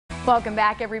Welcome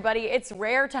back, everybody. It's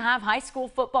rare to have high school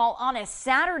football on a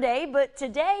Saturday, but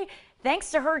today,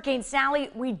 thanks to Hurricane Sally,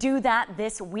 we do that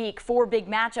this week. 4 big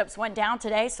matchups went down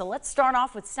today, so let's start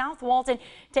off with South Walton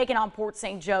taking on Port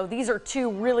St. Joe. These are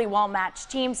 2 really well-matched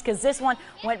teams because this one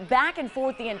went back and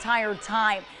forth the entire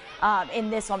time. In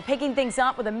this one, picking things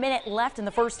up with a minute left in the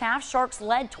first half, Sharks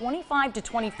led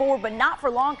 25-24, but not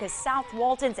for long because South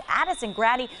Walton's Addison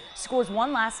Grady scores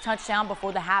one last touchdown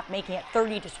before the half, making it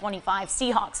 30-25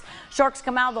 Seahawks. Sharks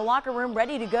come out of the locker room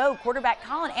ready to go. Quarterback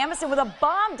Colin Amison with a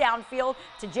bomb downfield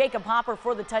to Jacob Hopper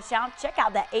for the touchdown. Check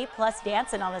out that A+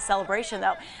 dancing on the celebration,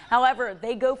 though. However,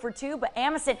 they go for 2, but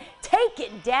Amison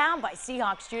taken down by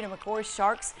Seahawks Judah McCoy.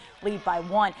 Sharks lead by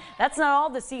 1. That's not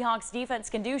all the Seahawks defense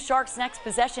can do. Sharks next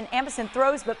possession, Amison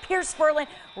throws, but Pierce Spurlin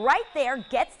right there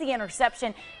gets the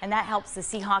interception, and that helps the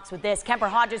Seahawks with this. Kemper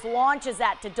Hodges launches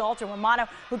that to Dalton Romano,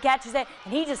 who catches it,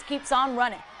 and he just keeps on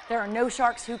running. There are no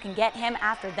Sharks who can get him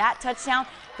after that touchdown.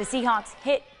 The Seahawks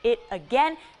hit it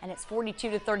again, and it's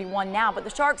 42-31 now, but the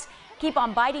Sharks keep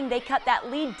on biting. They cut that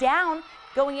lead down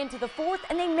going into the 4th,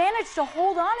 and they managed to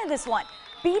hold on to this one,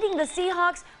 beating the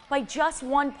Seahawks by just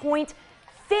 1 point.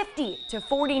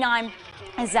 50-49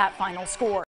 is that final score.